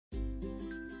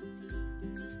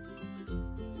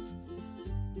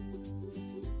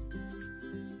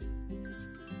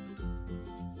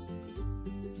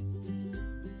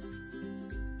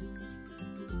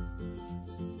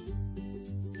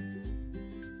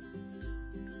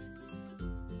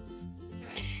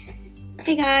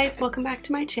Hey guys, welcome back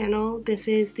to my channel. This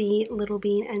is the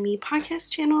Littlebean and Me podcast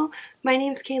channel. My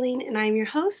name is Kayleen and I'm your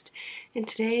host, and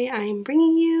today I'm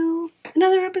bringing you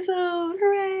another episode.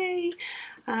 Hooray!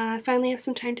 I finally have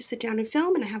some time to sit down and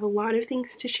film, and I have a lot of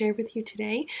things to share with you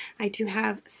today. I do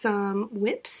have some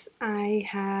WIPs, I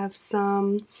have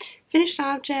some finished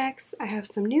objects, I have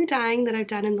some new dyeing that I've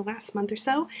done in the last month or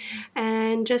so,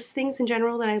 and just things in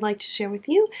general that I'd like to share with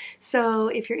you. So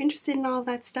if you're interested in all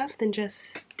that stuff, then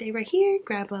just stay right here,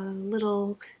 grab a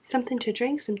little something to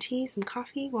drink, some tea, some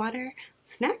coffee, water,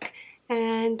 snack,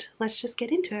 and let's just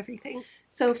get into everything.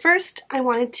 So first, I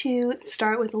wanted to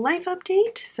start with a life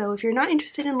update. So if you're not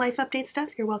interested in life update stuff,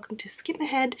 you're welcome to skip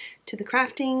ahead to the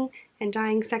crafting and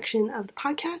dyeing section of the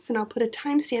podcast, and I'll put a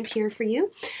timestamp here for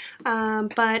you.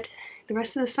 But the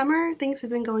rest of the summer, things have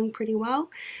been going pretty well.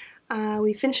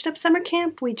 We finished up summer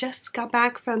camp. We just got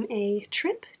back from a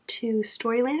trip to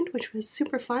Storyland, which was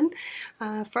super fun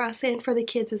for us and for the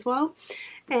kids as well.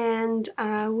 And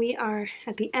we are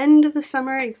at the end of the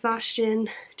summer exhaustion,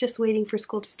 just waiting for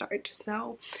school to start.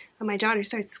 So my daughter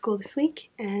starts school this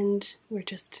week, and we're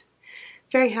just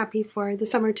very happy for the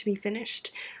summer to be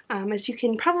finished. As you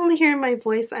can probably hear in my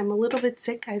voice, I'm a little bit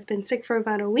sick. I've been sick for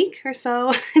about a week or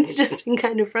so. It's just been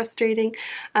kind of frustrating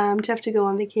to have to go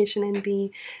on vacation and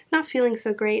be not feeling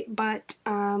so great, but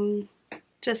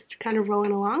just kind of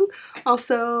rolling along.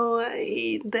 Also,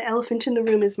 the elephant in the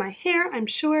room is my hair. I'm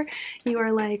sure you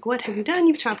are like, what have you done?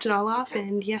 You've chopped it all off,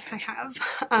 and yes, I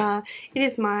have. It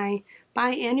is my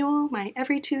biannual, my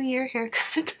every 2-year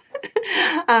haircut,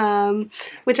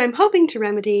 which I'm hoping to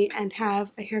remedy and have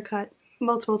a haircut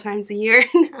multiple times a year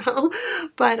now.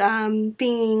 But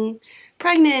being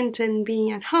pregnant and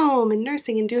being at home and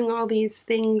nursing and doing all these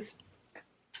things,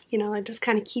 you know, it just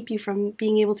kind of keep you from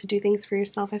being able to do things for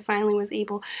yourself. I finally was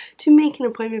able to make an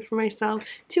appointment for myself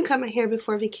to cut my hair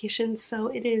before vacation, so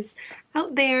it is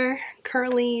out there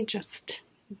curly, just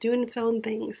doing its own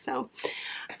thing. So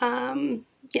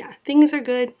yeah, things are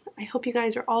good. I hope you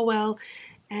guys are all well,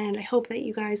 and I hope that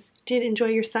you guys did enjoy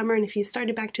your summer, and if you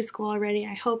started back to school already,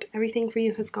 I hope everything for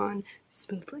you has gone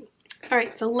smoothly.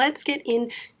 Alright, so let's get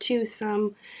into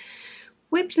some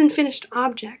WIPs and finished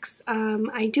objects.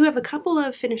 I do have a couple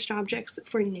of finished objects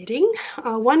for knitting.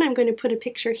 One, I'm going to put a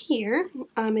picture here.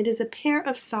 It is a pair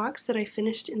of socks that I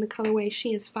finished in the colorway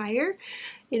She Is Fire.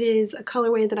 It is a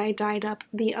colorway that I dyed up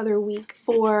the other week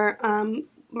for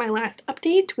my last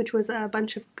update, which was a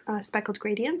bunch of speckled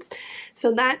gradients.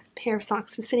 So that pair of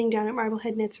socks is sitting down at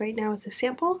Marblehead Knits right now as a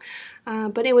sample,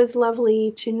 but it was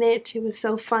lovely to knit. It was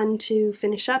so fun to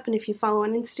finish up, and if you follow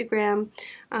on Instagram,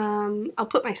 I'll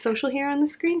put my social here on the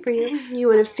screen for you. You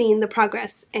would have seen the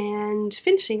progress and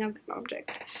finishing of the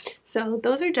object. So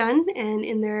those are done and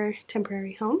in their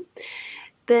temporary home.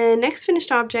 The next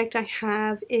finished object I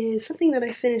have is something that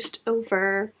I finished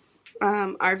over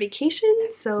our vacation.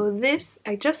 So this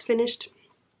I just finished.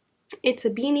 It's a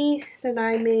beanie that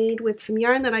I made with some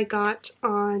yarn that I got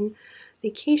on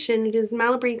vacation. It is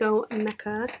Malabrigo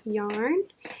Mecca yarn,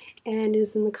 and it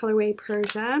is in the colorway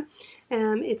Persia.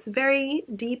 It's very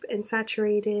deep and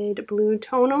saturated blue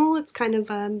tonal. It's kind of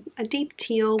a deep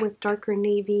teal with darker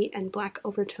navy and black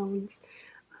overtones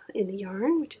in the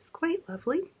yarn, which is quite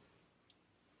lovely.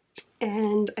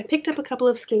 And I picked up a couple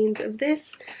of skeins of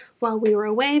this while we were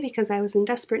away because I was in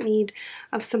desperate need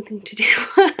of something to do,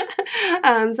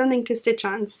 something to stitch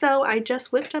on. So I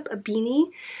just whipped up a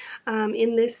beanie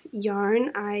in this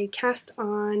yarn. I cast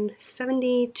on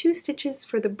 72 stitches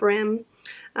for the brim,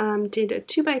 did a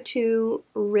 2x2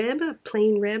 rib, a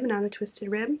plain rib, not a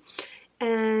twisted rib,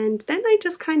 and then I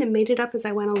just kind of made it up as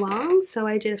I went along. So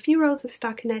I did a few rows of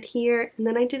stockinette here, and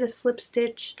then I did a slip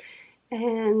stitch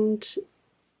and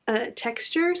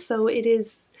texture. So it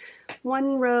is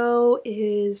one row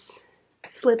is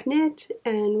slip knit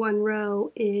and one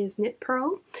row is knit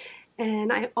purl,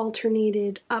 and I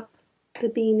alternated up the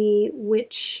beanie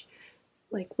which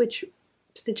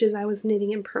stitches I was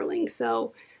knitting and purling.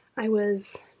 So I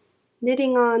was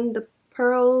knitting on the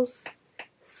purls,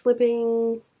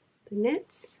 slipping the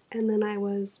knits, and then I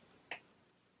was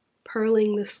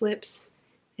purling the slips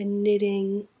and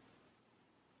knitting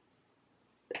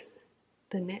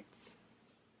the knits.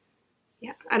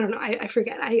 Yeah, I don't know, I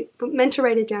forget. I meant to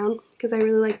write it down because I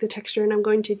really like the texture, and I'm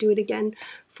going to do it again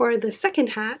for the second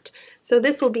hat. So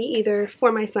this will be either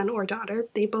for my son or daughter.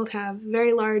 They both have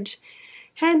very large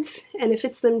heads, and it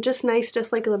fits them just nice,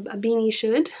 just like a beanie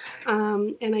should.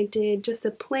 And I did just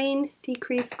a plain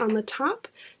decrease on the top.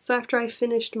 So after I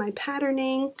finished my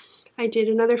patterning, I did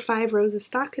another 5 rows of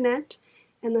stockinette,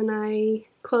 and then I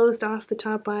closed off the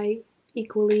top by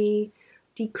equally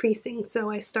decreasing. So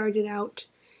I started out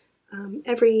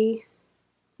every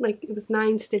like it was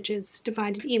 9 stitches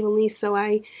divided evenly, so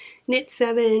I knit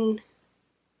 7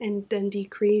 and then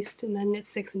decreased, and then knit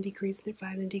 6 and decreased, knit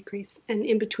 5 and decreased, and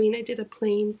in between I did a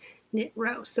plain knit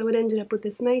row. So it ended up with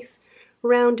this nice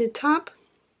rounded top.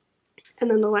 And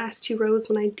then the last 2 rows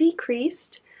when I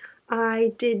decreased,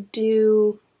 I did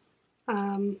do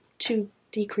 2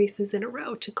 decreases in a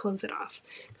row to close it off,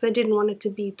 because I didn't want it to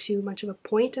be too much of a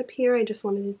point up here. I just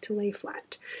wanted it to lay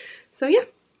flat. So yeah,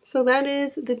 so that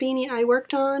is the beanie I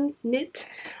worked on.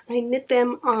 I knit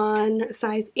them on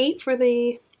size 8 for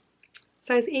the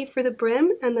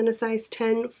brim, and then a size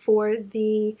 10 for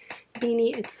the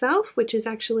beanie itself, which is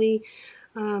actually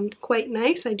quite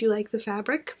nice. I do like the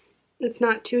fabric. It's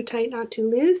not too tight, not too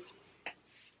loose,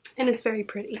 and it's very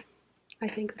pretty. I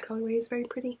think the colorway is very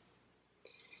pretty.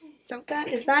 So that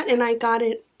is that, and I got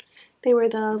it, they were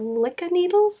the Leica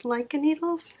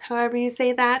needles, however you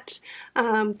say that,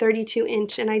 32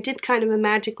 inch, and I did kind of a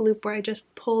magic loop where I just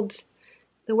pulled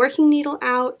the working needle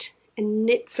out and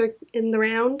knit in the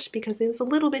round because it was a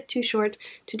little bit too short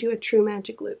to do a true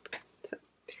magic loop. So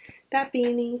that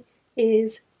beanie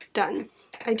is done.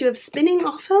 I do have spinning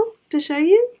also to show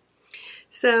you.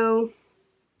 So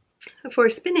for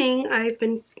spinning, I've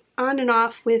been on and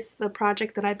off with the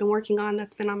project that I've been working on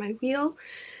that's been on my wheel.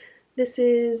 This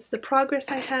is the progress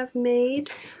I have made.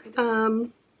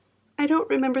 I don't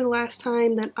remember the last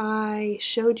time that I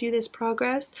showed you this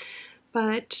progress,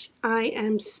 but I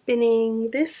am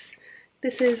spinning this.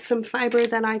 This is some fiber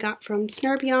that I got from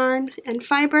Snurb Yarn and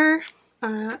Fiber.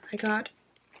 I got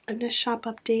a shop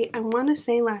update, I want to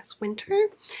say last winter,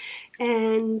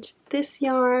 and this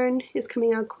yarn is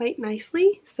coming out quite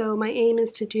nicely. So my aim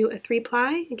is to do a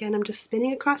 3-ply. Again, I'm just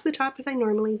spinning across the top as I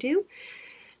normally do.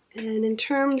 And in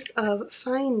terms of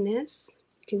fineness,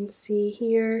 you can see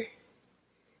here,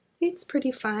 it's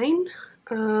pretty fine.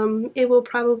 It will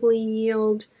probably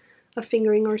yield a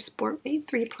fingering or sport weight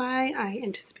 3-ply, I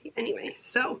anticipate anyway.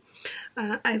 So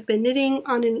I've been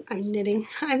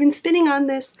I've been spinning on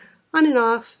this on and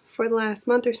off for the last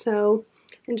month or so,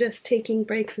 and just taking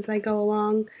breaks as I go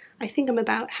along. I think I'm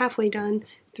about halfway done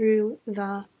through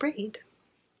the braid.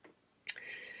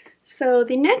 So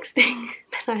the next thing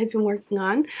that I've been working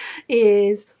on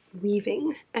is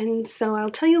weaving, and so I'll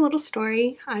tell you a little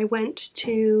story. I went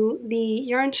to the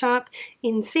yarn shop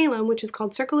in Salem, which is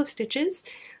called Circle of Stitches.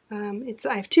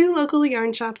 I have 2 local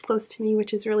yarn shops close to me,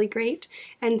 which is really great.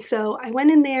 And so I went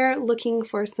in there looking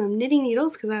for some knitting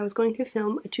needles because I was going to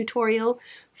film a tutorial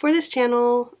for this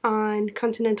channel on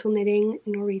continental knitting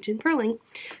and Norwegian purling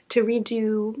to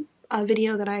redo a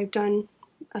video that I've done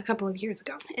a couple of years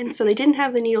ago. And so they didn't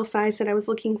have the needle size that I was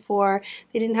looking for.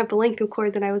 They didn't have the length of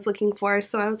cord that I was looking for.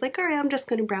 So I was like, all right, I'm just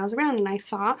going to browse around. And I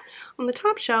saw on the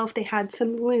top shelf they had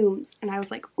some looms. And I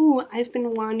was like, ooh, I've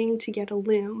been wanting to get a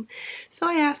loom. So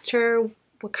I asked her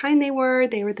what kind they were.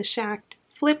 They were the Shack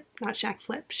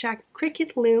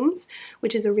Cricket looms,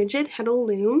 which is a rigid heddle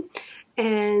loom.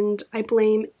 And I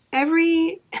blame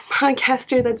every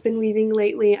podcaster that's been weaving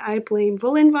lately. I blame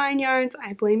Woolen Vine Yarns,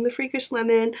 I blame the Freakish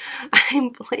Lemon, I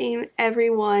blame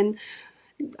everyone,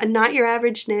 not your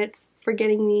average knits, for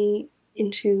getting me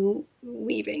into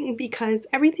weaving, because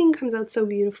everything comes out so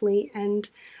beautifully, and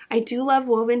I do love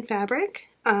woven fabric.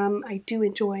 I do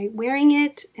enjoy wearing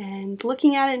it and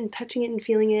looking at it and touching it and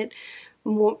feeling it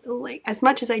more, like as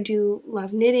much as I do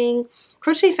love knitting.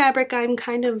 Crochet fabric, I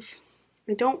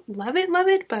don't love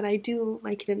it, but I do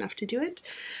like it enough to do it.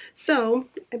 So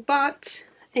I bought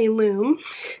a loom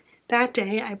that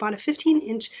day. I bought a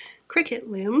 15-inch Cricut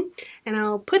loom, and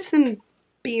I'll put some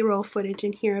B-roll footage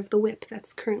in here of the whip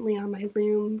that's currently on my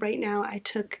loom. Right now I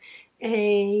took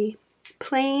a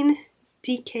plain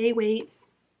DK weight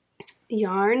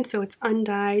yarn, so it's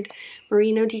undyed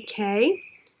merino DK.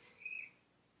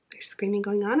 There's screaming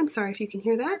going on, I'm sorry if you can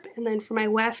hear that. And then for my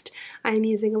weft, I'm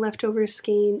using a leftover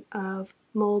skein of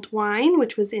mulled wine,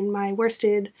 which was in my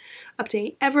worsted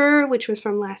update ever, which was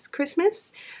from last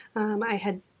Christmas. I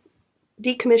had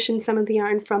decommissioned some of the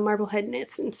yarn from Marblehead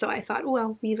Knits, and so I thought, oh,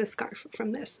 I'll weave a scarf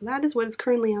from this. So that is what is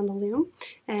currently on the loom,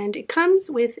 and it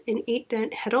comes with an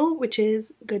 8-dent heddle, which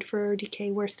is good for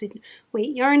DK worsted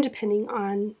weight yarn, depending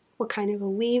on what kind of a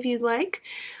weave you'd like.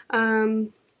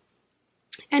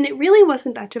 And it really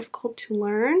wasn't that difficult to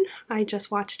learn. I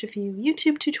just watched a few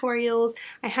YouTube tutorials.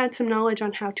 I had some knowledge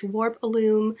on how to warp a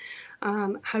loom,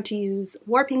 how to use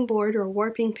warping board or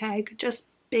warping peg, just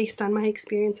based on my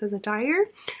experience as a dyer,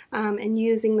 and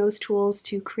using those tools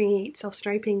to create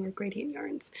self-striping or gradient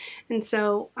yarns. And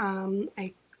so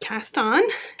I cast on,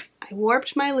 I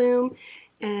warped my loom,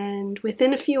 and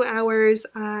within a few hours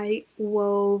I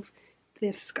wove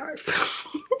this scarf.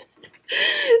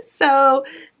 So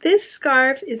this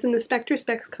scarf is in the Spectre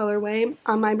Specs colorway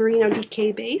on my Merino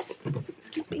DK base.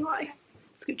 Excuse me while I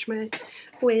scooch my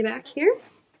way back here.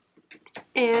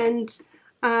 And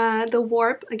the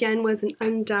warp, again, was an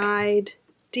undyed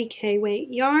DK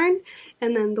weight yarn.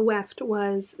 And then the weft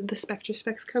was the Spectre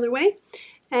Specs colorway.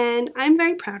 And I'm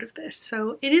very proud of this.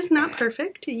 So it is not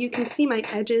perfect. You can see my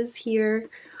edges here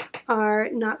are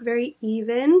not very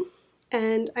even.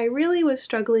 And I really was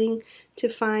struggling to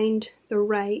find the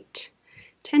right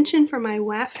tension for my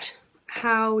weft.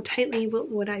 How tightly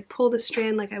would I pull the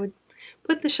strand? Like I would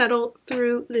put the shuttle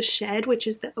through the shed, which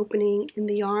is the opening in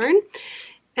the yarn,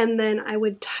 and then I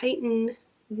would tighten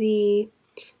the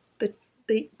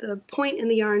point in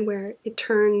the yarn where it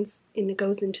turns and it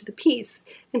goes into the piece.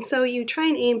 And so you try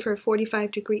and aim for a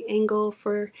 45-degree angle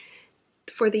for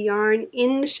the yarn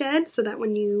in the shed, so that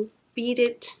when you bead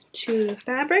it to the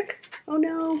fabric, oh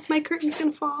no, my curtain's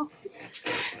gonna fall.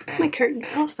 My curtain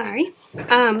fell, sorry.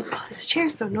 Oh, this chair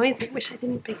is so noisy. I wish I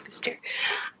didn't bake this chair.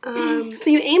 So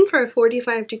you aim for a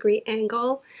 45-degree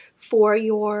angle for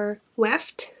your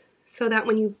weft, so that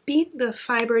when you beat the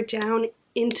fiber down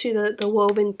into the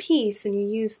woven piece and you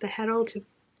use the heddle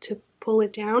to pull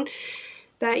it down,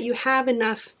 that you have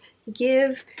enough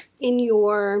give in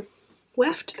your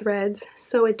weft threads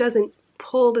so it doesn't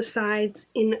pull the sides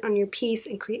in on your piece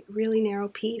and create a really narrow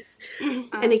piece.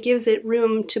 And it gives it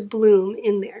room to bloom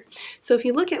in there. So if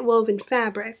you look at woven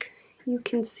fabric, you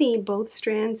can see both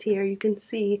strands here. You can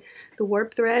see the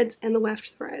warp threads and the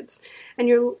weft threads. And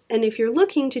if you're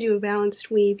looking to do a balanced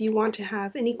weave, you want to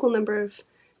have an equal number of,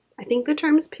 I think the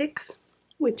term is picks,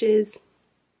 which is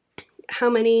how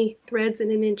many threads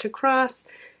in an inch across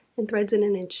and threads in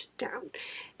an inch down.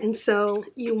 And so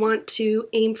you want to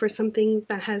aim for something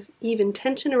that has even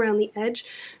tension around the edge.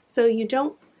 So you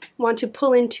don't want to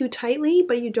pull in too tightly,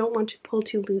 but you don't want to pull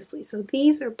too loosely. So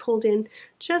these are pulled in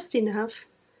just enough.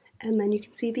 And then you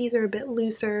can see these are a bit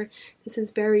looser. This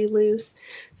is very loose.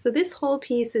 So this whole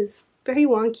piece is very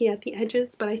wonky at the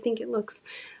edges, but I think it looks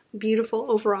beautiful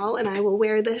overall. And I will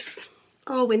wear this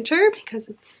all winter because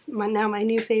it's now my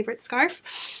new favorite scarf.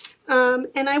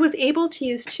 And I was able to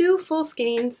use 2 full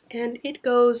skeins, and it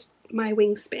goes my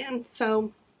wingspan.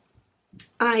 So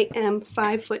I am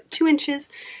 5 foot 2 inches,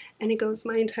 and it goes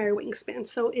my entire wingspan.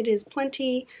 So it is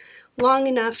plenty long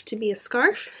enough to be a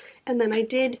scarf. And then I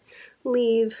did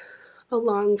leave a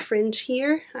long fringe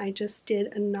here. I just did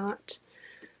a knot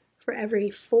for every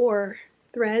 4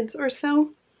 threads or so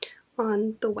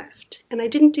on the weft. And I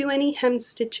didn't do any hem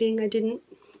stitching. I didn't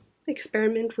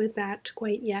experiment with that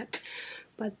quite yet.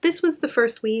 But this was the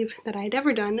first weave that I had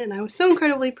ever done, and I was so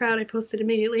incredibly proud. I posted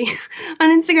immediately on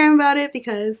Instagram about it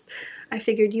because I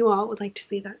figured you all would like to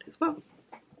see that as well.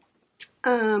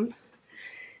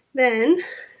 Then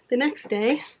the next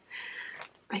day,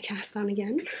 I cast on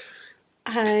again.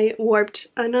 I warped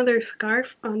another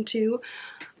scarf onto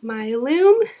my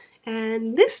loom,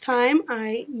 and this time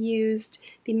I used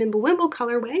the Mimble Wimble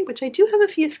colorway, which I do have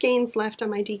a few skeins left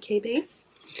on my DK base.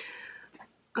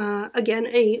 Again,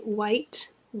 a white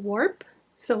warp,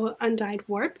 so undyed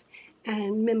warp,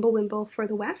 and Mimble Wimble for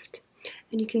the weft.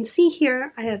 And you can see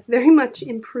here I have very much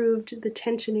improved the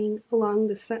tensioning along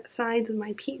the sides of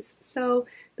my piece. So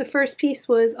the first piece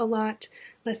was a lot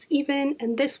less even,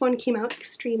 and this one came out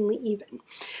extremely even.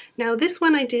 Now this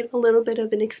one I did a little bit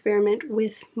of an experiment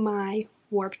with my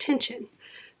warp tension.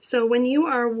 So when you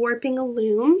are warping a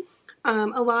loom,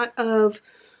 a lot of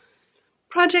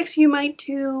projects you might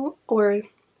do, or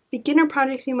beginner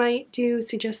projects you might do,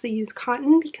 suggest that you use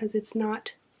cotton because it's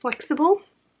not flexible.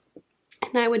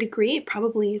 And I would agree, it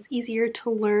probably is easier to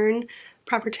learn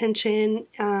proper tension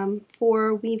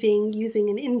for weaving using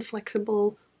an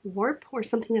inflexible warp or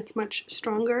something that's much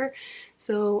stronger.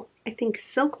 So I think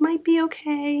silk might be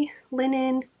okay,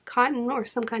 linen, cotton, or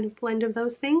some kind of blend of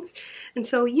those things. And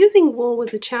so using wool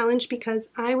was a challenge because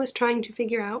I was trying to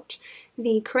figure out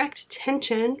the correct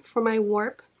tension for my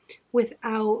warp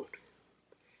without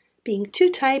being too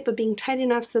tight, but being tight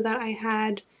enough so that I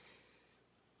had,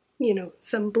 you know,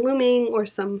 some blooming or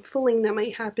some fulling that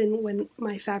might happen when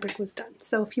my fabric was done.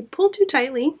 So if you pull too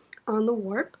tightly on the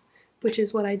warp, which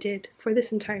is what I did for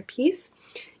this entire piece,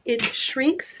 it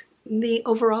shrinks the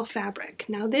overall fabric.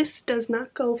 Now this does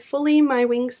not go fully my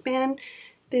wingspan.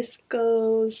 This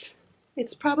goes,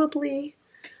 it's probably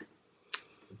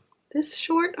this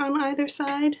short on either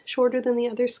side, shorter than the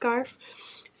other scarf.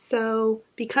 So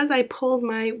because I pulled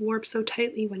my warp so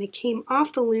tightly when it came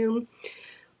off the loom,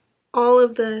 all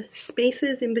of the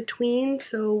spaces in between,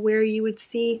 so where you would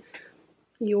see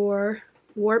your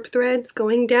warp threads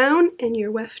going down and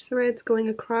your weft threads going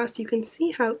across, you can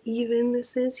see how even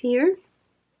this is here.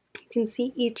 You can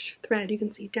see each thread. You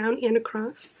can see down and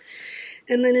across.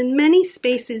 And then in many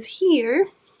spaces here,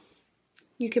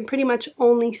 you can pretty much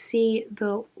only see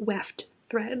the weft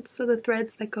threads. So the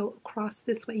threads that go across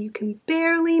this way, you can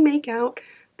barely make out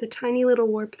the tiny little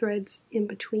warp threads in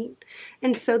between.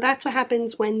 And so that's what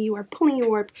happens when you are pulling your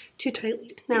warp too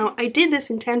tightly. Now, I did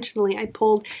this intentionally. I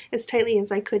pulled as tightly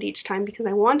as I could each time because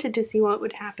I wanted to see what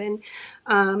would happen.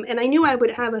 And I knew I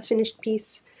would have a finished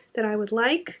piece that I would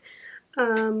like.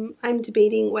 I'm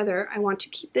debating whether I want to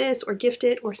keep this or gift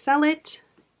it or sell it.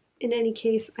 In any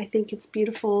case, I think it's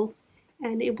beautiful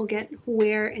and it will get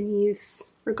wear and use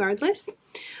regardless.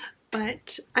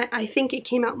 But I think it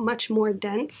came out much more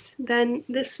dense than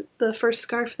the first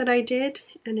scarf that I did,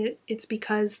 and it's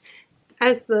because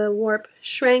as the warp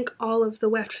shrank, all of the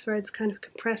weft threads kind of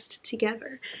compressed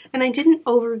together. And I didn't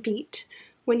overbeat.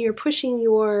 When you're pushing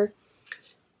your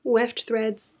weft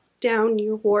threads down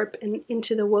your warp and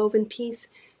into the woven piece,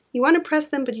 you want to press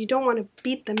them, but you don't want to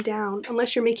beat them down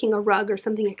unless you're making a rug or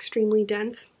something extremely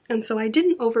dense. And so I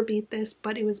didn't overbeat this,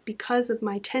 but it was because of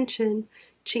my tension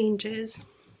changes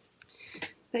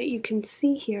that you can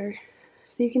see here.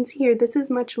 So you can see here, this is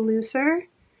much looser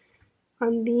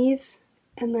on these,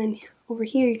 and then over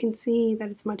here you can see that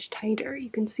it's much tighter. You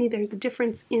can see there's a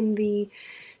difference in the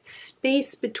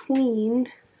space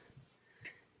between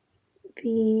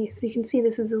the, so you can see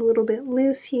this is a little bit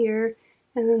loose here,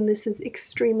 and then this is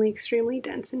extremely, extremely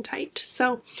dense and tight.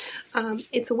 So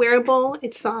it's wearable,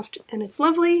 it's soft, and it's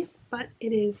lovely, but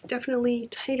it is definitely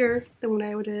tighter than what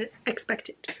I would have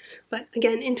expected. But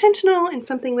again, intentional and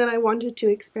something that I wanted to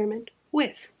experiment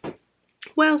with.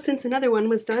 Well, since another one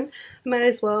was done, I might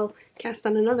as well cast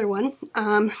on another one.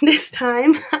 This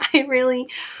time, I really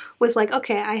was like,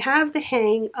 okay, I have the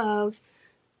hang of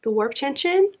the warp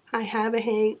tension, I have a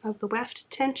hang of the weft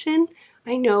tension,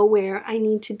 I know where I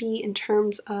need to be in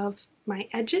terms of my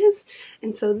edges,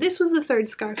 and so this was the third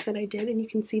scarf that I did, and you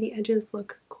can see the edges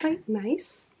look quite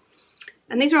nice.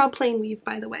 And these are all plain weave,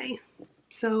 by the way,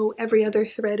 so every other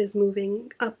thread is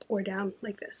moving up or down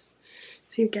like this.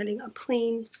 So you're getting a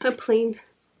plain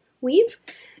weave.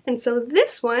 And so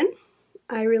this one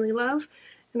I really love,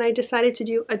 and I decided to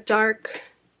do a dark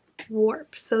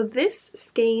warp. So this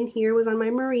skein here was on my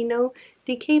merino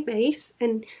DK base,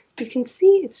 and you can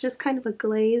see it's just kind of a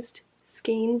glazed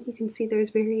skein. You can see there's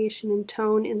variation in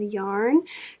tone in the yarn,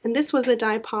 and this was a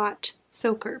dye pot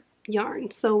soaker yarn.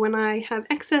 So when I have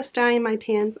excess dye in my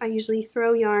pans, I usually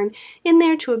throw yarn in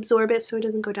there to absorb it so it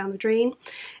doesn't go down the drain,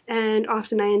 and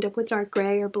often I end up with dark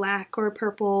gray or black or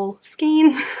purple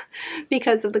skein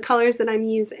because of the colors that I'm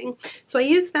using. So I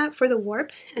used that for the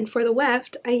warp, and for the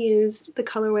weft I used the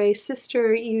colorway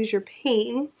Sister Use Your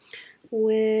Pain,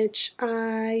 which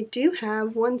I do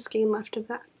have one skein left of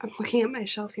that. I'm looking at my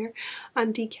shelf here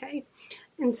on DK.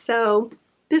 And so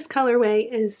this colorway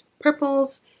is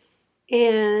purples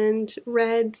and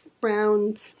reds,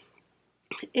 browns,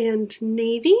 and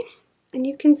navy. And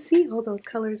you can see all those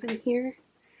colors in here.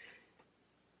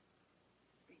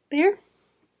 There.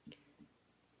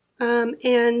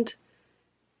 And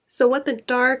so what the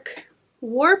dark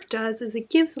warp does is it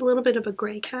gives a little bit of a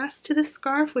gray cast to the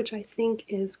scarf, which I think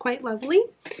is quite lovely.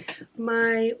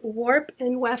 My warp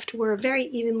and weft were very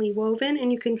evenly woven,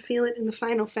 and you can feel it in the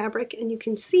final fabric, and you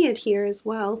can see it here as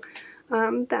well,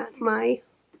 that my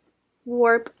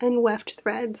warp and weft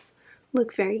threads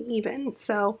look very even.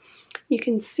 So you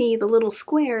can see the little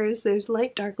squares, there's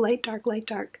light, dark, light, dark, light,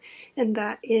 dark, and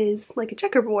that is like a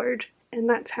checkerboard, and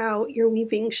that's how your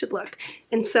weaving should look.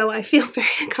 And so I feel very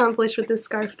accomplished with this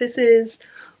scarf. This is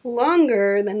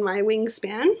longer than my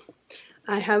wingspan.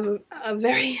 I have a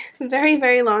very, very,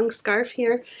 very long scarf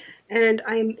here, and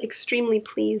I'm extremely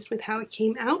pleased with how it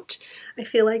came out. I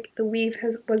feel like the weave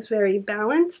was very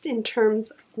balanced in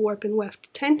terms of warp and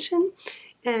weft tension,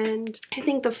 and I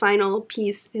think the final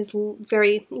piece is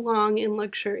very long and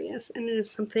luxurious, and it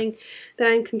is something that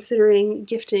I'm considering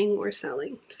gifting or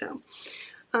selling. So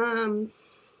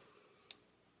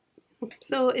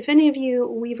if any of you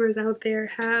weavers out there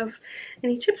have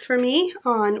any tips for me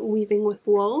on weaving with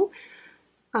wool,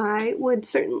 I would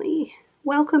certainly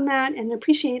welcome that and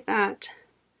appreciate that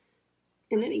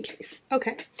in any case.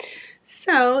 Okay,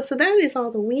 so that is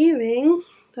all the weaving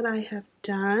that I have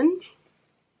done.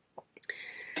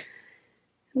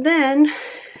 Then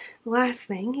the last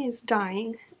thing is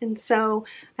dyeing, and so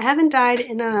I haven't dyed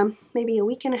in maybe a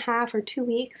week and a half or 2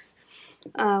 weeks.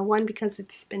 One, because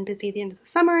it's been busy at the end of the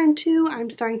summer, and two,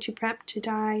 I'm starting to prep to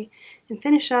dye and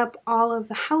finish up all of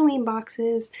the Halloween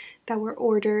boxes that were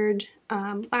ordered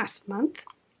last month.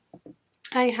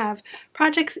 I have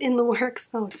projects in the works.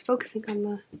 Oh, it's focusing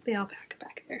on the alpaca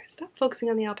back there. Stop focusing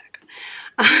on the alpaca.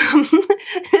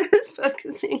 It's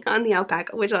focusing on the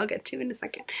alpaca, which I'll get to in a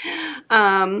second.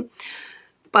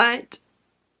 But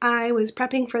I was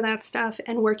prepping for that stuff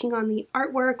and working on the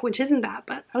artwork, which isn't that,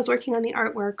 but I was working on the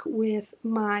artwork with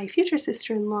my future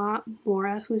sister-in-law,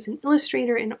 Maura, who's an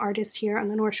illustrator and artist here on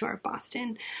the North Shore of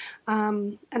Boston.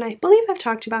 And I believe I've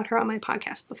talked about her on my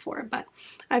podcast before, but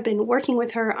I've been working with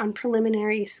her on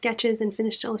preliminary sketches and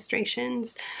finished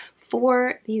illustrations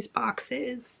for these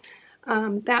boxes.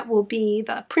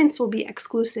 The prints will be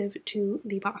exclusive to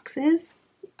the boxes.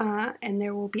 And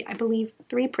there will be, I believe,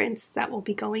 3 prints that will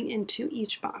be going into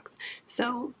each box.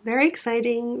 So very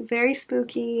exciting, very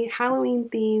spooky, Halloween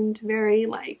themed, very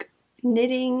like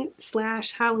knitting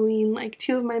 / Halloween, like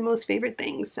 2 of my most favorite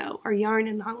things, so are yarn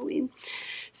and Halloween.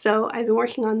 So I've been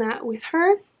working on that with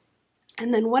her.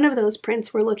 And then one of those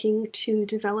prints we're looking to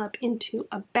develop into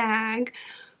a bag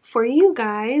for you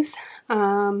guys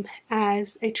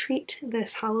as a treat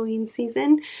this Halloween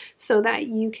season, so that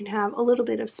you can have a little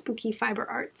bit of spooky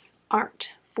fiber art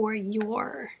for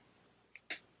your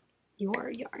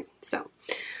yarn. So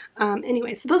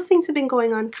anyway, so those things have been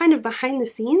going on kind of behind the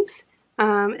scenes.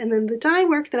 And then the dye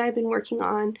work that I've been working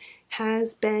on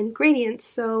has been gradients.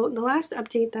 So the last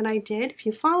update that I did, if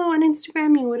you follow on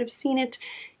Instagram, you would have seen it.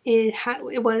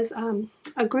 It was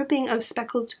a grouping of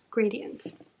speckled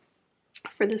gradients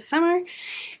for this summer,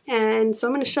 and so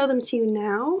I'm going to show them to you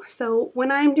now. So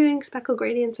when I'm doing speckle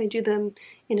gradients, I do them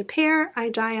in a pair. I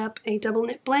dye up a double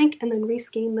knit blank and then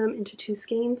reskein them into 2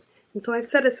 skeins, and so I've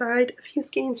set aside a few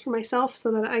skeins for myself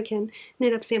so that I can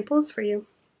knit up samples for you.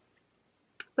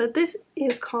 But this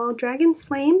is called Dragon's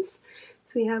Flames.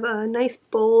 So we have a nice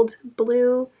bold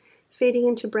blue fading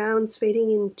into browns,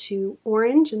 fading into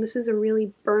orange, and this is a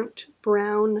really burnt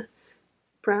brown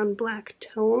black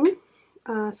tone.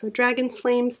 So Dragon's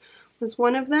Flames was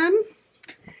one of them.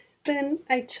 Then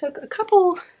I took a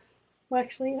couple, well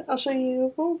actually I'll show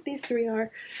you, well these 3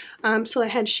 are. So I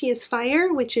had She Is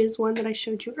Fire, which is one that I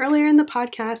showed you earlier in the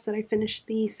podcast that I finished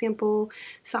the sample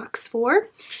socks for.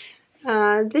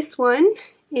 This one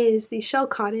is the Shell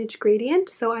Cottage gradient.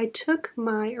 So I took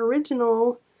my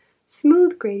original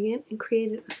smooth gradient and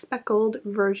created a speckled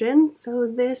version. So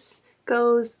this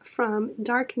goes from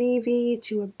dark navy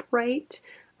to a bright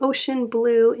ocean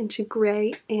blue into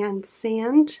gray and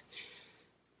sand,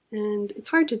 and it's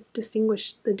hard to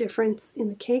distinguish the difference in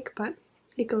the cake, but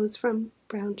it goes from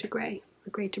brown to gray or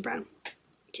gray to brown.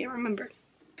 I can't remember.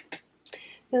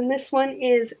 Then this one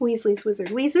is Weasley's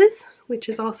Wizard Wheezes, which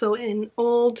is also an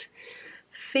old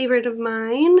favorite of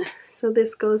mine. So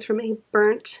this goes from a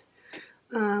burnt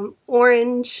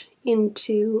orange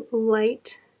into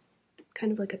light,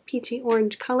 kind of like a peachy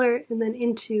orange color, and then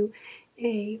into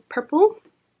a purple.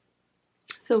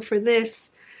 So for this,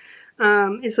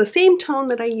 it's the same tone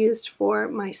that I used for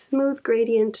my smooth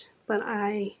gradient, but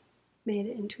I made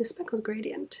it into a speckled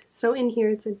gradient. So in here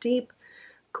it's a deep,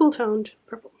 cool toned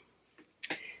purple.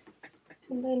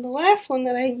 And then the last one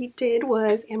that I did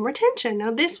was Amber Tension.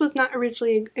 Now this was not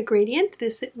originally a gradient.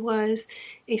 This was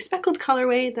a speckled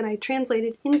colorway that I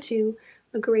translated into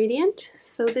a gradient.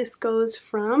 So this goes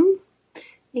from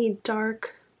a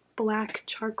dark black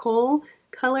charcoal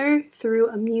color through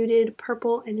a muted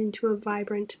purple and into a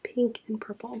vibrant pink and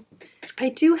purple. I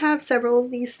do have several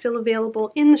of these still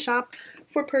available in the shop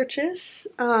for purchase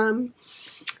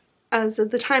as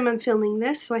of the time I'm filming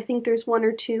this, so I think there's 1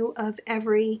 or 2 of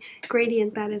every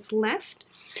gradient that is left.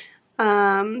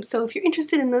 So if you're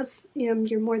interested in those,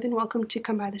 you're more than welcome to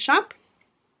come by the shop.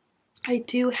 I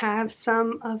do have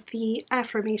some of the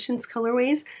Affirmations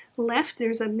colorways left.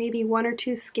 There's maybe 1 or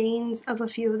 2 skeins of a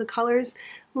few of the colors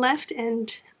left,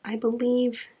 and I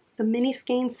believe the mini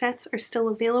skein sets are still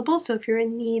available. So if you're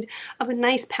in need of a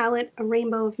nice palette, a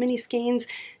rainbow of mini skeins,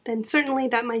 then certainly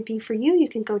that might be for you. You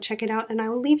can go check it out, and I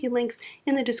will leave you links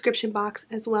in the description box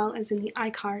as well as in the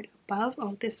iCard above.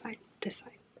 Oh, this side.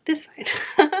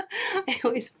 I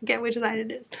always forget which side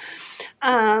it is.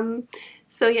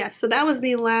 So yeah, so that was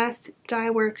the last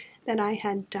dye work that I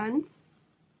had done.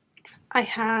 I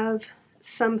have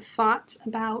some thoughts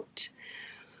about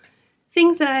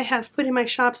things that I have put in my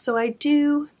shop. So I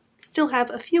do still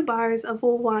have a few bars of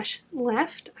wool wash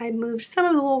left. I moved some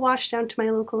of the wool wash down to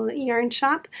my local yarn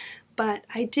shop, but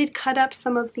I did cut up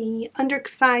some of the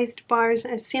undersized bars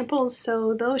as samples,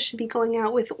 so those should be going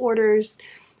out with orders.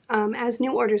 As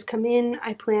new orders come in,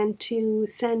 I plan to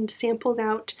send samples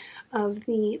out of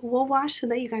the wool wash so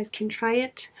that you guys can try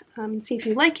it, see if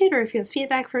you like it, or if you have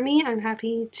feedback for me, I'm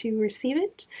happy to receive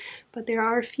it. But there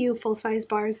are a few full-size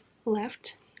bars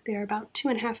left. They're about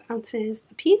 2.5 ounces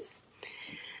a piece.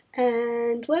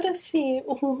 And let us see,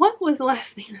 what was the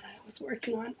last thing that I was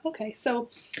working on? Okay, so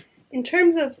in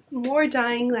terms of more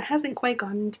dyeing that hasn't quite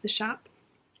gone into the shop,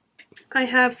 I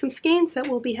have some skeins that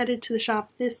will be headed to the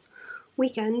shop this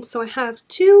weekend. So I have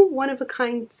two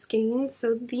one-of-a-kind skeins.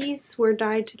 So these were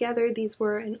dyed together. These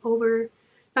were not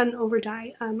an over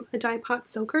dye, a dye pot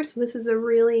soaker. So this is a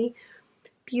really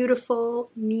beautiful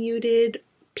muted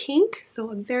pink,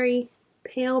 so a very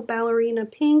pale ballerina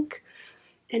pink,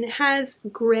 and it has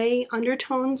gray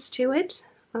undertones to it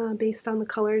based on the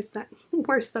colors that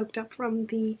were soaked up from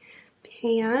the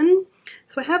pan.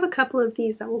 So I have a couple of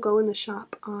these that will go in the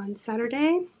shop on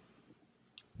Saturday,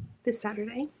 this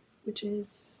Saturday, which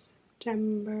is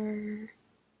September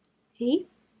 8th. I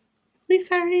believe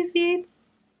Saturday is the 8th.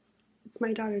 It's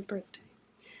my daughter's birthday.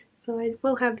 So I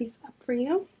will have these up for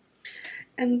you.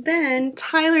 And then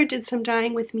Tyler did some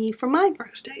dyeing with me for my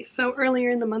birthday. So earlier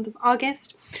in the month of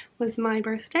August was my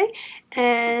birthday,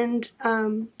 and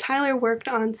Tyler worked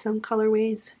on some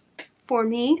colorways for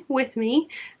me, with me,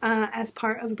 as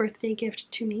part of a birthday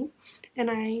gift to me. And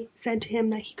I said to him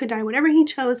that he could dye whatever he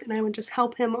chose, and I would just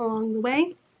help him along the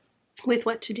way with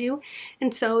what to do.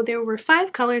 And so there were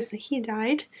 5 colors that he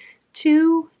dyed.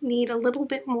 2 need a little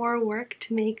bit more work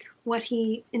to make what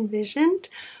he envisioned,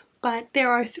 but there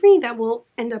are 3 that will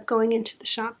end up going into the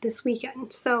shop this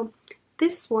weekend. So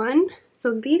this one,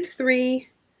 so these 3,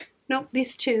 nope,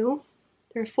 these 2,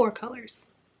 there are 4 colors.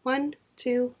 1,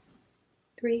 2,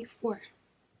 3, 4.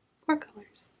 4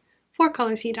 colors. 4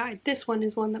 colors he dyed. This one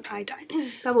is one that I dyed.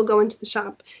 That will go into the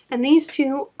shop. And these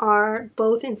 2 are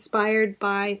both inspired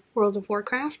by World of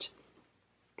Warcraft.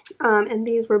 And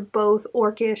these were both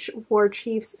Orcish war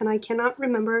chiefs, and I cannot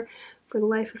remember for the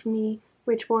life of me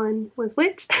which one was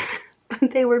which,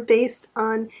 but they were based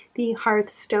on the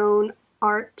Hearthstone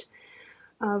art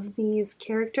of these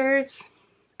characters.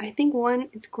 I think one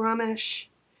is Gromesh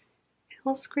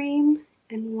Hellscream,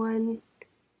 and one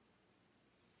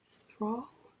is Thrall.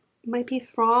 It might be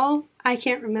Thrall. I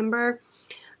can't remember,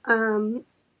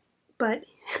 but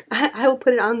I will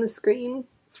put it on the screen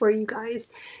for you guys.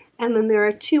 And then there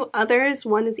are 2 others.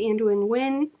 One is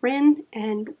Anduin Wrynn,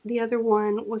 and the other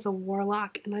one was a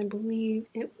warlock, and I believe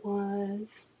it was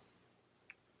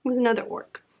another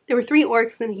orc. There were 3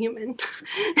 orcs and a human.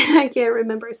 I can't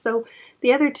remember. So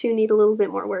the other 2 need a little bit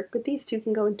more work, but these 2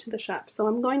 can go into the shop. So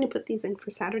I'm going to put these in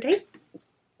for Saturday.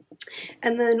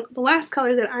 And then the last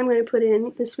color that I'm going to put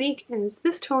in this week is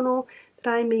this tonal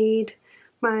that I made.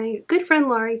 My good friend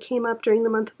Laurie came up during the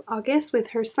month of August with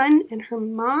her son and her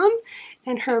mom.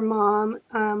 And her mom,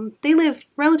 they live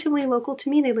relatively local to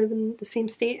me. They live in the same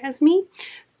state as me.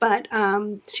 But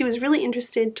she was really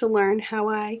interested to learn how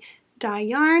I dye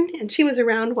yarn. And she was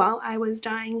around while I was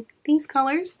dyeing these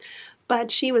colors.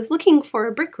 But she was looking for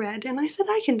a brick red. And I said,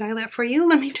 I can dye that for you.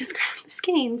 Let me just grab the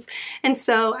skeins. And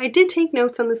so I did take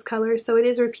notes on this color, so it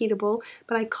is repeatable.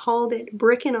 But I called it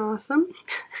Brickin' Awesome.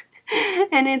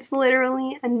 And it's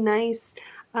literally a nice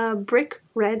brick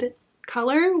red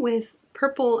color with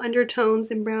purple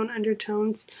undertones and brown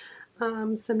undertones,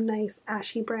 some nice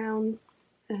ashy brown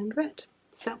and red.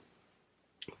 So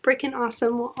Brickin'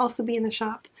 Awesome will also be in the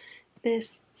shop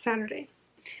this Saturday.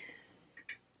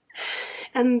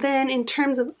 And then in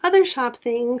terms of other shop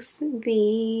things,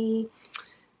 the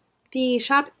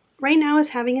shop right now is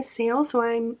having a sale,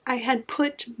 so I had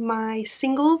put my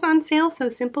singles on sale, so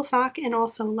Simple Sock and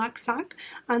also Luxe Sock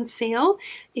on sale.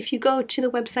 If you go to the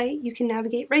website, you can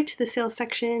navigate right to the sales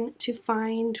section to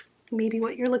find maybe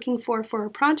what you're looking for a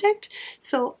project.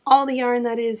 So all the yarn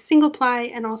that is single ply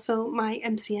and also my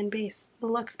MCN base, the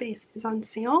Luxe base, is on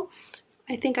sale.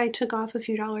 I think I took off a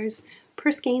few dollars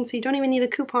per skein, so you don't even need a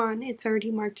coupon. It's already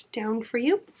marked down for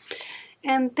you.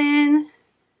 And then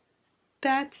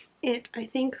that's it, I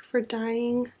think, for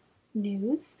dyeing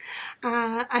news.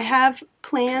 I have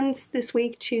plans this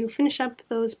week to finish up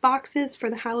those boxes for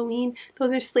the Halloween.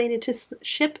 Those are slated to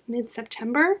ship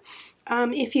mid-September.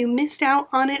 If you missed out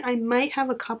on it, I might have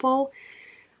a couple.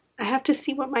 I have to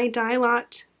see what my dye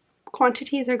lot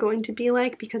quantities are going to be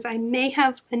like, because I may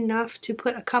have enough to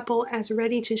put a couple as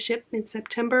ready to ship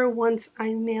mid-September once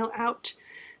I mail out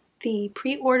the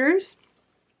pre-orders.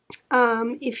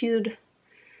 If you'd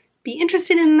be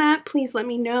interested in that, please let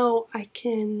me know. I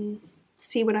can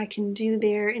see what I can do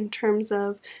there in terms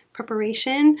of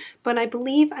preparation, but I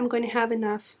believe I'm going to have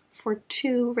enough for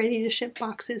 2 ready to ship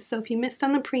boxes. So if you missed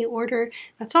on the pre-order,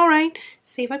 that's all right.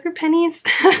 Save up your pennies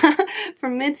for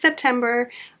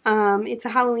mid-September. It's a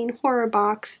Halloween horror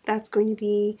box that's going to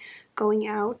be going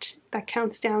out that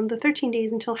counts down the 13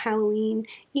 days until Halloween,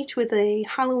 each with a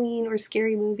Halloween or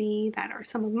scary movie that are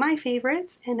some of my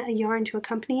favorites and a yarn to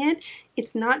accompany it.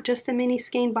 It's not just a mini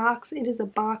skein box, it is a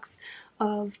box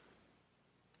of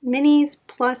minis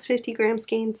plus 50 gram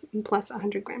skeins and plus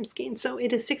 100 gram skeins. So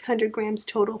it is 600 grams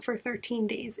total for 13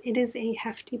 days. It is a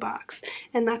hefty box,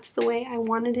 and that's the way I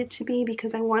wanted it to be,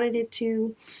 because I wanted it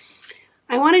to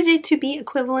be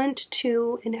equivalent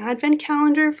to an advent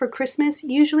calendar for Christmas.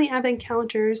 Usually advent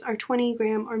calendars are 20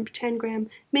 gram or 10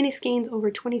 gram mini skeins over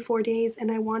 24 days,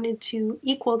 and I wanted to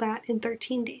equal that in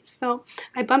 13 days. So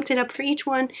I bumped it up for each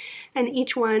one, and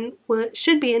each one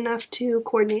should be enough to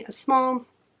coordinate a small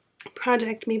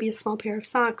project, maybe a small pair of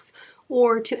socks,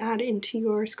 or to add into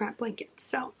your scrap blankets.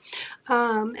 So,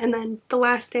 and then the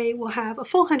last day we'll have a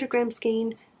full 100 gram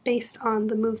skein based on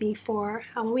the movie for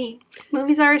Halloween.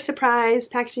 Movies are a surprise,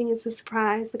 packaging is a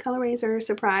surprise, the colorways are a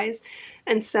surprise,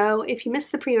 and so if you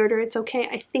missed the pre-order, it's okay.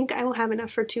 I think I will have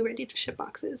enough for 2 ready-to-ship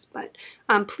boxes, but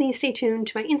please stay tuned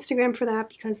to my Instagram for that,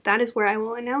 because that is where I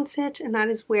will announce it, and that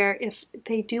is where, if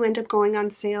they do end up going on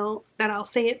sale, that I'll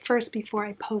say it first before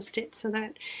I post it, so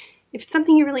that if it's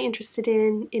something you're really interested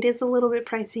in, it is a little bit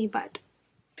pricey, but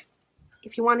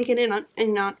if you want to get in on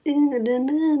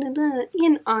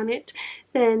it,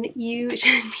 then you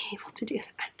should be able to do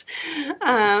that.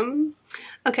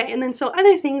 Okay, and then so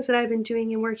other things that I've been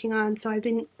doing and working on. So I've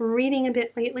been reading a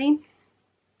bit lately.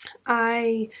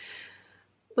 I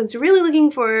was really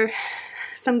looking for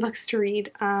some books to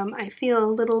read. I feel a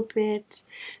little bit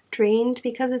drained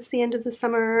because it's the end of the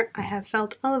summer. I have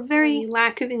felt a very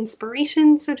lack of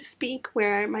inspiration, so to speak,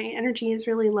 where my energy is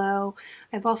really low.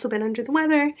 I've also been under the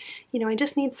weather. You know, I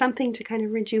just need something to kind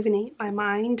of rejuvenate my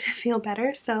mind to feel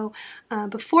better. So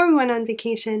before we went on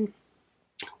vacation,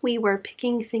 we were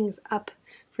picking things up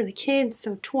for the kids,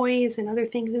 so toys and other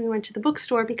things, and we went to the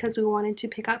bookstore because we wanted to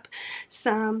pick up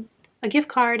a gift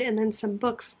card and then some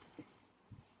books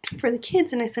for the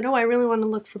kids. And I said, oh, I really want to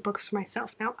look for books for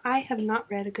myself. Now, I have not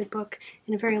read a good book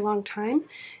in a very long time,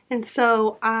 and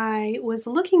so I was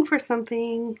looking for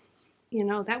something, you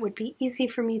know, that would be easy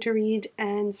for me to read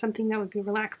and something that would be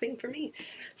relaxing for me.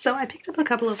 So I picked up a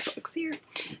couple of books here.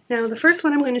 Now, the first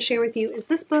one I'm going to share with you is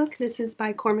this book. This is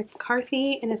by Cormac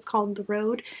McCarthy, and it's called The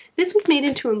Road. This was made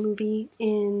into a movie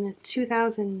in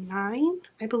 2009,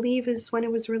 I believe is when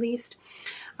it was released.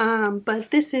 But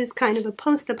this is kind of a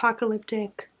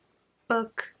post-apocalyptic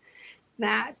book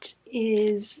that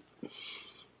is,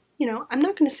 you know, I'm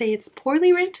not going to say it's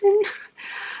poorly written,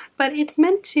 but it's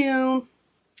meant to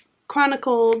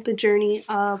chronicle the journey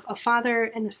of a father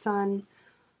and a son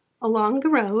along the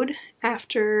road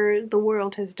after the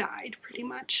world has died, pretty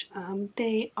much.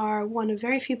 They are one of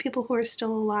very few people who are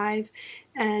still alive,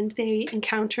 and they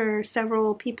encounter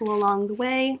several people along the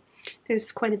way.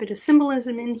 There's quite a bit of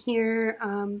symbolism in here,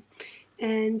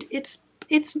 and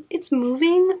it's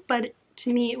moving, but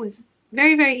to me it was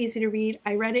very, very easy to read.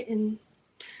 I read it in,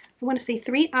 I want to say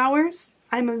 3 hours.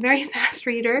 I'm a very fast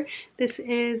reader. This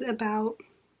is about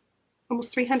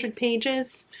almost 300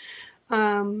 pages,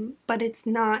 but it's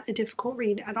not a difficult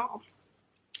read at all.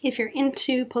 If you're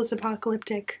into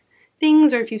post-apocalyptic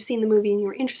things, or if you've seen the movie and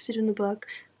you're interested in the book,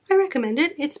 I recommend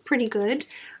it. It's pretty good.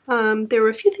 There were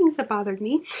a few things that bothered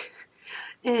me,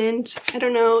 and I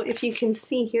don't know if you can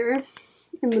see here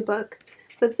in the book,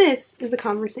 but this is a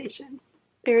conversation.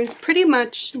 There's pretty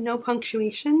much no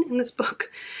punctuation in this book.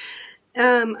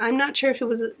 I'm not sure if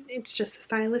it's just a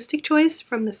stylistic choice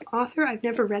from this author. I've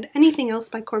never read anything else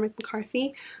by Cormac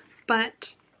McCarthy,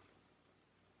 but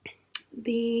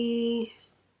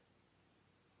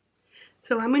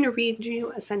so I'm going to read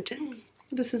you a sentence.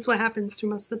 This is what happens through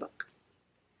most of the book.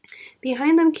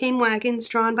 Behind them came wagons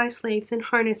drawn by slaves and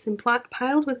harnessed and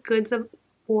piled with goods of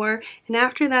war, and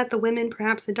after that the women,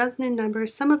 perhaps a dozen in number,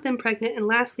 some of them pregnant, and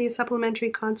lastly a supplementary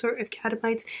consort of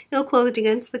catamites, ill-clothed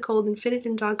against the cold and fitted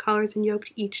in dog collars and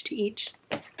yoked each to each.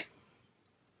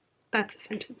 That's a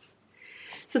sentence.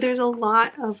 So there's a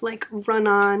lot of like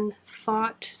run-on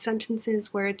thought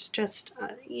sentences where it's just,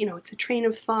 you know, it's a train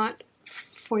of thought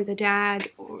for the dad,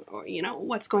 or you know,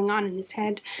 what's going on in his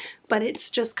head, but it's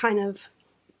just kind of,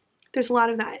 there's a lot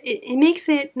of that. It makes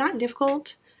it not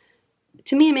difficult.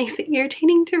 To me, it makes it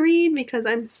irritating to read because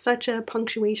I'm such a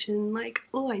punctuation, like,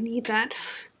 oh, I need that.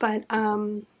 But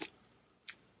the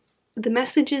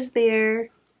message is there.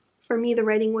 For me, the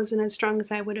writing wasn't as strong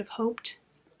as I would have hoped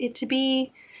it to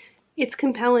be. It's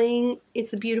compelling.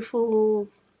 It's a beautiful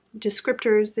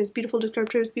descriptors. There's beautiful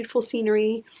descriptors, beautiful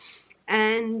scenery.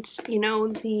 And, you know,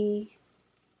 the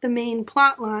main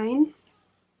plot line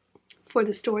for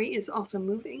the story is also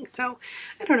moving. So,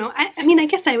 I don't know. I mean, I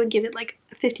guess I would give it like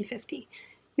a 50-50.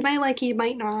 You might like it, you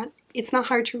might not. it's not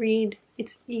hard to read.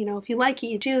 It's, you know, if you like it,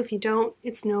 you do. If you don't,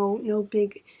 it's no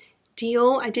big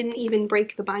deal. I didn't even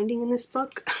break the binding in this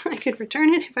book. I could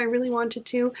return it if I really wanted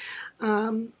to,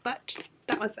 but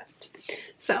that was it.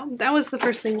 So that was the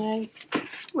first thing I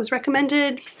was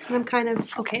recommended, and I'm kind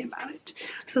of okay about it.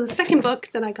 So the second book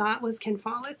that I got was Ken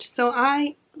Follett. So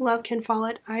I love Ken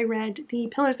Follett. I read The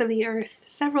Pillars of the Earth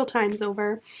several times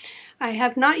over. I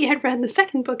have not yet read the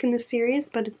second book in this series,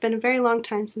 but it's been a very long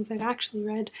time since I've actually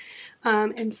read.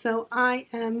 And so I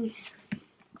am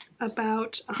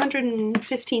about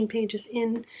 115 pages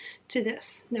into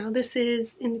this. Now this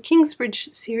is in the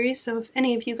Kingsbridge series, so if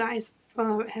any of you guys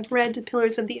have read The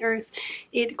Pillars of the Earth,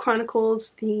 it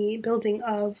chronicles the building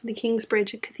of the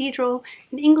Kingsbridge Cathedral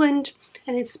in England,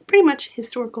 and it's pretty much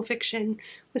historical fiction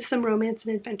with some romance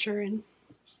and adventure and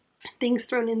things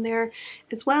thrown in there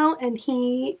as well, and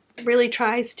he really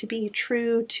tries to be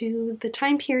true to the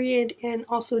time period and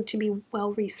also to be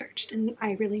well researched, and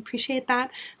I really appreciate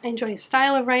that. I enjoy his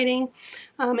style of writing,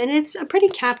 and it's a pretty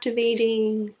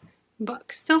captivating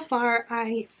book. So far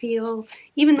I feel,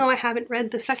 even though I haven't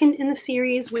read the second in the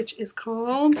series, which is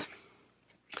called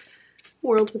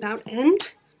World Without End.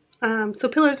 So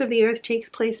Pillars of the Earth takes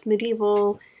place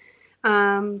medieval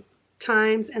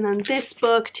times, and then this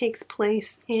book takes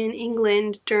place in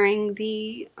England during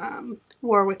the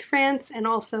war with France, and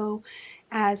also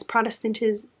as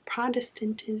Protestantism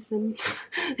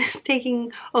is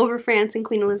taking over France, and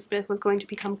Queen Elizabeth was going to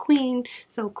become queen.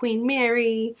 So Queen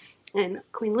Mary and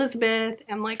Queen Elizabeth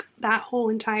and like that whole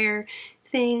entire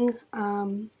thing,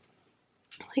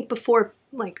 like before,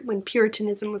 like when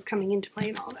Puritanism was coming into play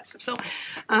and all that stuff. So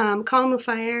Column of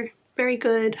Fire, very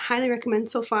good, highly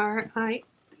recommend so far. I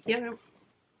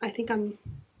think I'm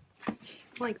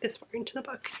like this far into the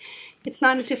book. It's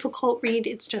not a difficult read,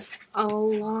 it's just a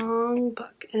long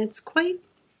book, and it's quite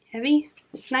heavy.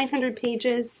 It's 900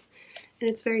 pages and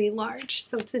it's very large,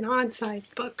 so it's an odd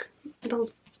sized book.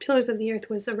 The Pillars of the Earth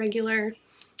was a regular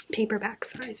paperback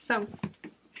size, so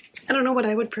I don't know what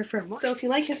I would prefer more. So if you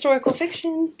like historical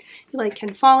fiction, you like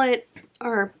Ken Follett,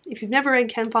 or if you've never read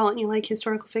Ken Follett and you like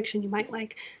historical fiction, you might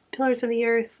like Pillars of the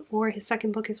Earth or his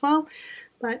second book as well,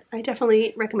 but I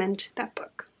definitely recommend that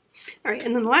book. Alright,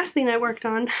 and then the last thing I worked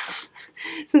on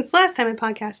since last time I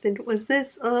podcasted was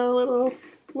this little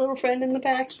friend in the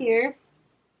back here.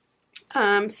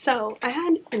 So I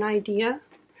had an idea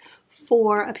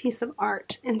for a piece of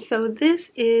art, and so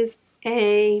this is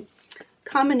a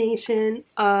combination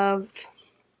of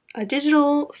a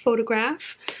digital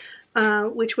photograph,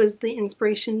 which was the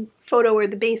inspiration photo or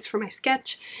the base for my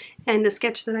sketch, and a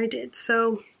sketch that I did.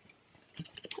 So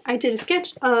I did a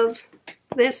sketch of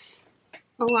this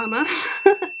llama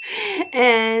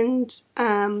and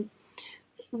oh,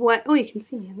 you can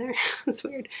see me in there. That's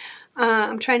weird.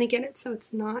 I'm trying to get it so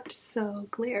it's not so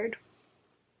glared.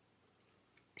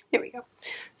 There we go.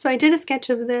 So I did a sketch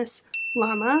of this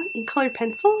llama in colored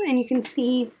pencil, and you can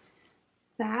see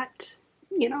that,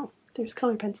 you know, there's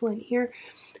colored pencil in here,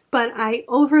 but I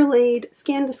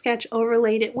scanned the sketch,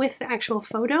 overlaid it with the actual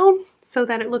photo so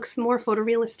that it looks more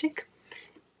photorealistic,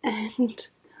 and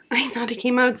I thought it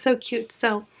came out so cute.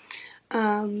 So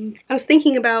I was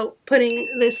thinking about putting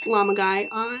this llama guy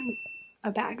on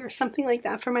a bag or something like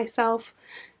that for myself,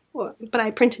 but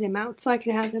I printed him out so I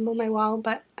could have him on my wall,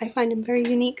 but I find him very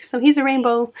unique. So he's a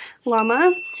rainbow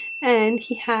llama, and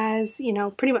he has, you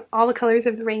know, pretty much all the colors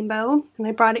of the rainbow, and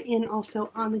I brought it in also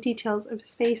on the details of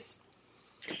his face.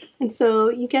 And so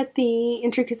you get the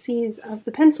intricacies of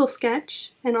the pencil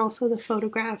sketch and also the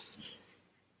photograph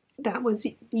that was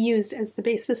used as the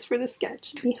basis for the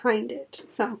sketch behind it.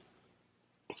 So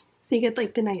you get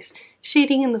like the nice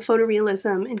shading and the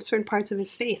photorealism in certain parts of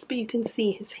his face, but you can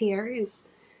see his hair is,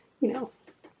 you know,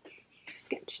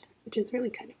 sketched, which is really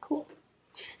kind of cool.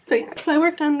 So yeah, so I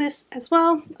worked on this as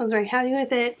well. I was very happy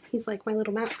with it. He's like my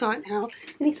little mascot now,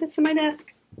 and he sits at my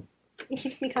desk. He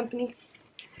keeps me company.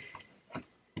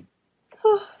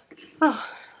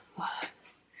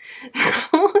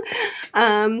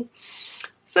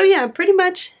 So yeah, pretty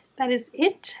much that is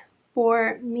it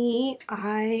for me.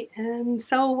 I am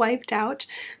so wiped out,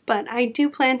 but I do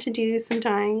plan to do some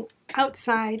dyeing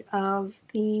outside of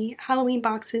the Halloween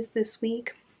boxes this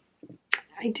week.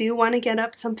 I do want to get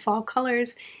up some fall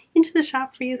colors into the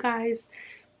shop for you guys.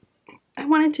 I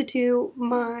wanted to do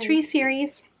my tree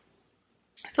series,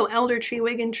 so Elder Tree,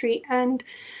 Wigan Tree, and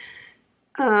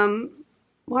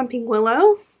Whomping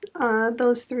Willow.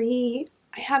 Those three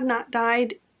I have not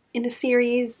dyed in a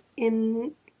series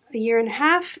in a year and a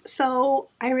half, so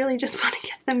I really just want to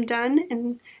get them done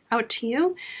and out to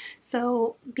you.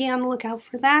 So be on the lookout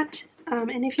for that.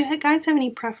 And if you guys have any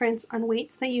preference on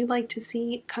weights that you'd like to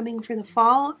see coming for the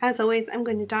fall, as always, I'm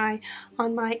going to dye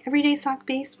on my everyday sock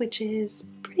base, which is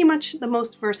pretty much the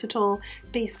most versatile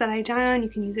base that I dye on. You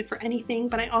can use it for anything,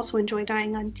 but I also enjoy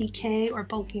dyeing on DK or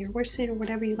bulky or worsted or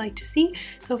whatever you like to see.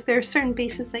 So if there are certain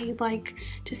bases that you'd like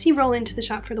to see roll into the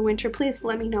shop for the winter, please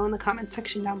let me know in the comment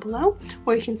section down below,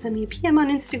 or you can send me a PM on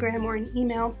Instagram or an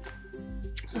email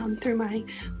through my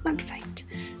website.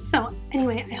 So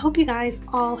anyway, I hope you guys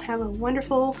all have a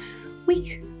wonderful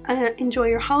week. Enjoy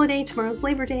your holiday. Tomorrow's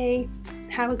Labor Day.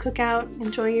 Have a cookout.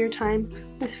 Enjoy your time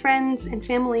with friends and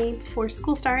family before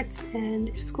school starts. And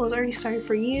if school has already started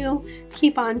for you,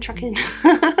 keep on trucking.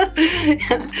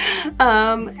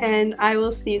 And I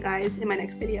will see you guys in my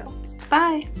next video.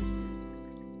 Bye!